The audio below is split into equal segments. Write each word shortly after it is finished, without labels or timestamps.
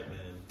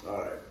All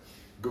right.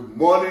 Good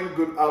morning,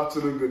 good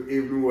afternoon, good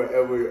evening,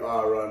 wherever you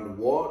are around the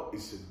world.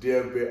 It's your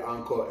dear big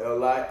Uncle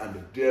Eli and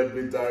the dear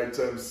big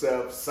director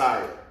himself,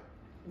 Sire.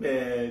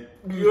 Man,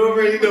 you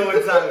already know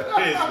what time it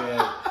is,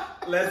 man.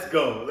 Let's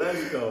go.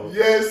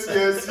 Yes.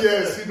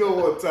 You know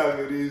what time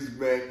it is,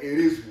 man. It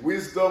is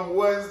Wisdom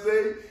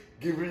Wednesday,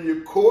 giving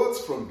you quotes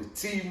from the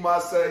tea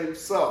master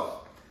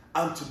himself.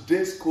 And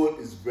today's quote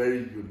is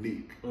very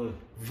unique,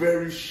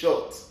 very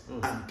short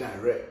and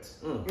direct.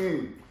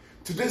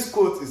 Today's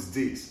quote is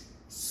this: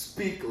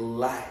 speak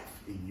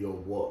life in your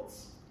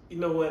words. You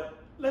know what?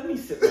 Let me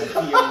sip my tea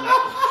on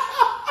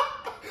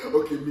that.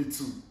 Okay, me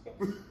too.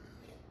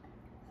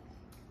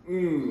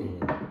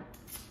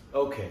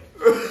 Okay.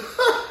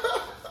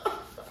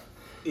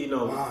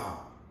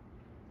 Wow.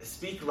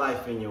 Speak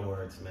life in your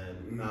words, man.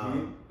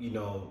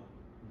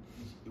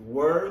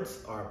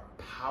 Words are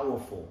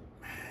powerful.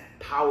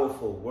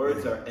 Powerful.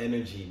 Words are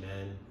energy,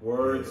 man.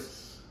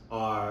 Words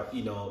are,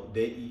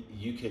 they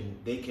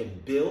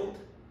can build,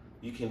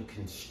 you can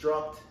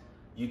construct,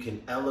 you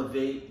can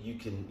elevate, you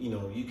can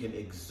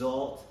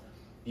exalt,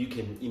 you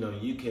can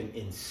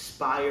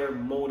inspire,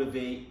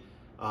 motivate,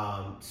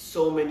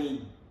 so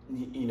many,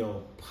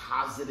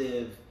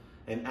 positive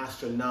and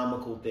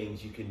astronomical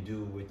things you can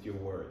do with your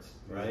words,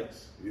 right?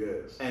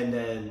 Yes. And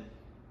then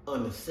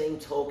on the same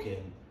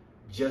token,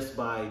 just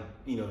by,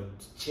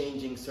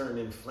 changing certain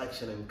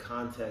inflection and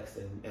context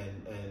and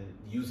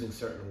using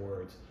certain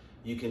words,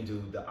 you can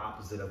do the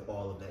opposite of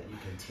all of that. You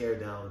can tear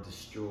down,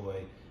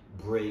 destroy,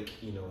 break,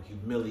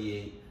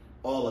 humiliate,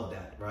 all of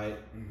that, right?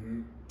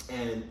 Mm-hmm.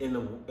 And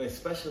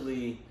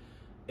especially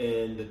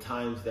in the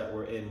times that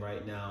we're in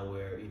right now,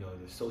 where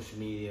there's social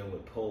media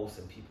with posts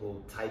and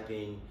people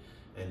typing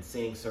and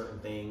saying certain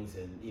things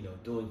and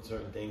doing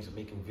certain things or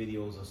making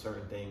videos on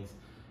certain things,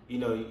 you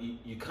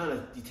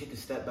take a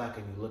step back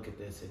and you look at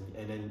this,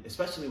 and then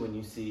especially when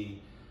you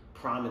see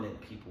prominent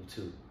people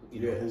too,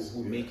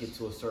 who make it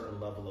to a certain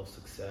level of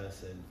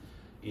success, and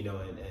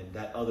and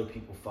that other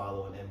people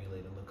follow and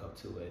emulate and look up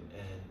to it,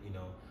 and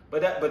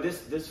but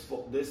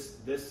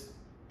this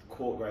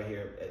quote right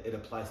here, it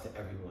applies to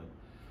everyone.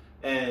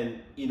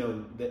 And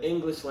the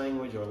English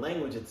language, or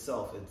language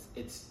itself,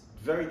 it's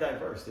very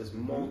diverse. There's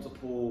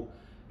multiple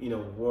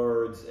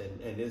words,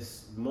 and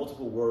there's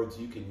multiple words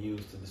you can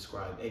use to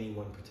describe any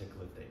one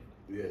particular thing.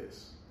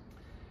 Yes.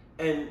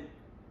 And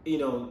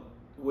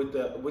with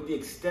the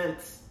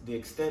extent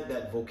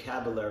that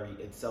vocabulary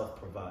itself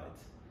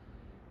provides,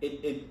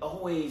 it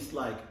always,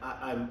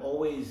 I'm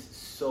always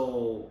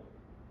so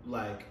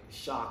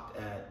shocked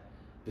at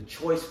the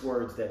choice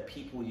words that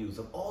people use,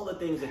 of all the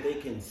things that they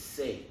can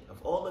say,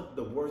 of all of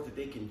the words that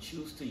they can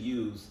choose to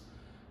use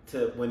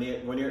to when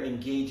you're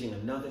engaging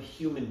another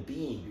human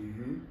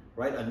being,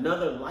 right?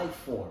 Another life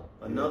form,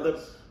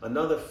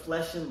 another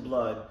flesh and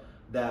blood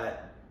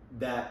that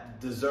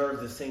deserves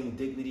the same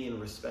dignity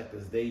and respect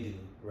as they do,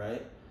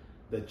 right?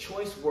 The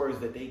choice words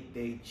that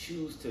they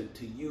choose to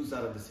use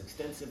out of this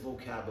extensive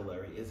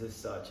vocabulary is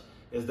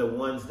the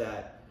ones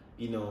that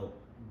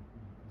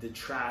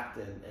detract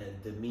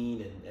and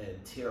demean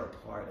and tear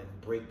apart and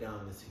break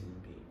down this human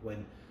being.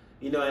 When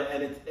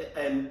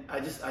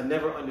I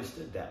never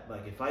understood that.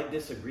 Like, if I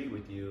disagree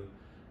with you,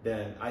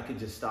 then I could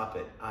just stop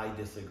it. I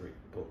disagree.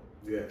 Boom.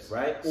 Yes.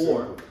 Right?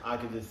 Or I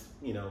could just,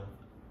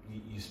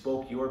 you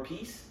spoke your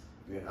piece.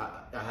 Yeah.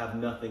 I have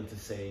nothing to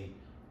say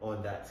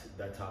on that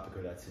topic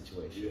or that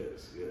situation.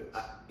 Yes.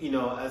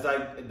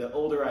 The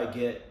older I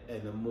get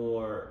and the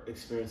more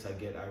experience I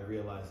get, I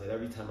realize that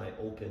every time I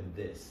open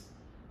this,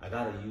 I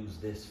gotta use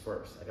this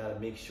first. I gotta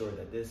make sure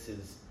that this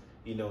is,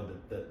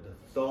 the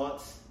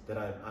thoughts that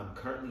I'm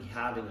currently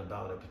having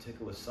about a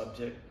particular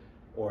subject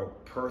or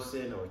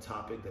person or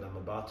topic that I'm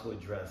about to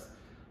address,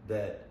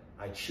 that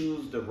I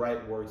choose the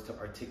right words to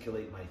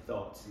articulate my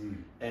thoughts.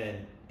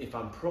 And if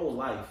I'm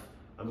pro-life,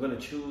 I'm going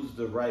to choose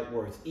the right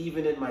words.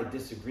 Even in my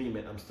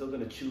disagreement, I'm still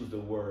going to choose the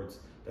words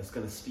that's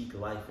going to speak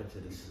life into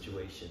the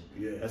situation.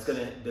 Yes.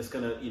 That's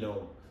going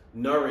to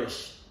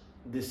nourish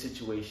this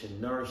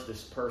situation, nourish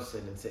this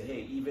person, and say,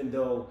 hey, even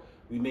though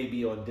we may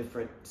be on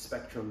different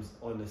spectrums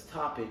on this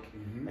topic,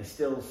 I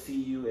still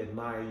see you,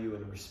 admire you,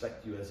 and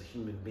respect you as a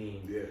human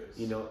being. Yes.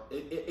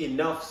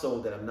 Enough so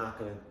that I'm not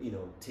going to,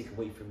 take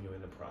away from you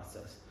in the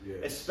process.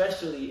 Yes.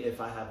 Especially if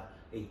I have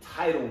a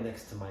title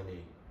next to my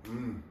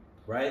name,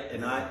 right?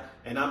 And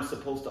I'm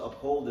supposed to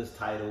uphold this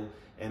title,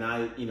 and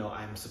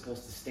I'm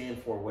supposed to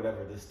stand for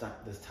whatever this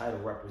title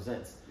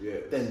represents.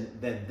 Yes.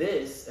 Then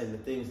this and the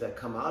things that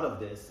come out of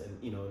this, and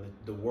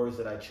the words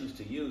that I choose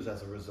to use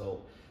as a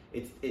result,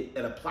 it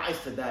applies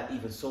to that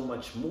even so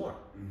much more.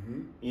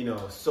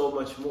 So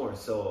much more.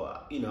 So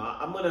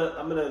I'm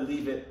gonna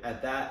leave it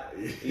at that.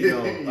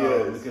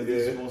 Because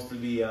it's supposed to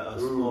be a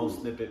small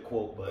snippet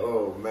quote, but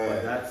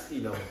but that's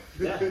man.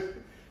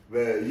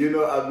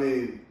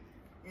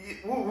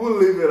 We'll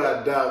leave it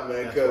at that,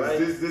 man,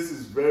 because this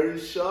is very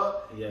short,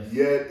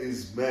 yet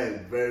is, very,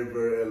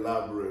 very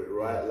elaborate,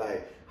 right?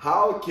 Like,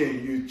 how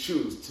can you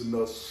choose to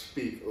not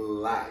speak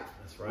life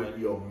with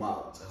your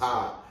mouth?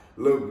 How?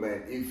 Look,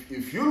 man,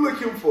 if you're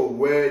looking for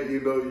where,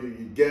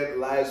 you get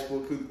live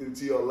spoken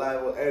into your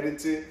live or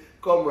editing,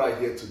 come right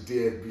here to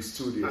DFB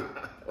Studio.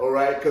 All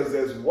right? Because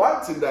there's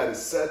one thing that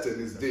is certain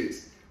is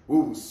this. We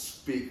will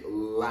speak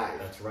live.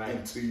 That's right.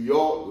 Into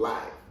your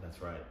life. That's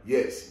right.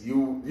 Yes, you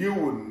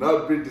will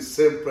not be the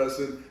same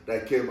person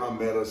that came and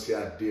met us here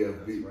at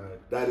DFB. That's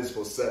right. That is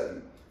for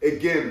certain.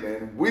 Again,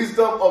 man,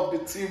 wisdom of the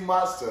team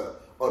master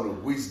on a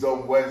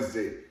Wisdom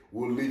Wednesday.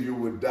 We'll leave you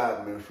with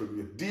that, man, from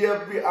your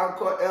DFB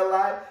anchor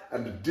Li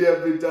and the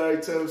DFB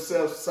director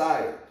himself,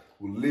 Sire.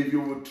 We'll leave you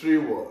with 3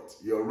 words.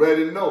 You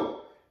already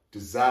know.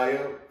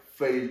 Desire,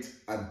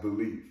 faith, and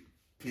belief.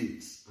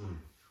 Peace.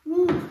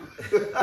 Woo.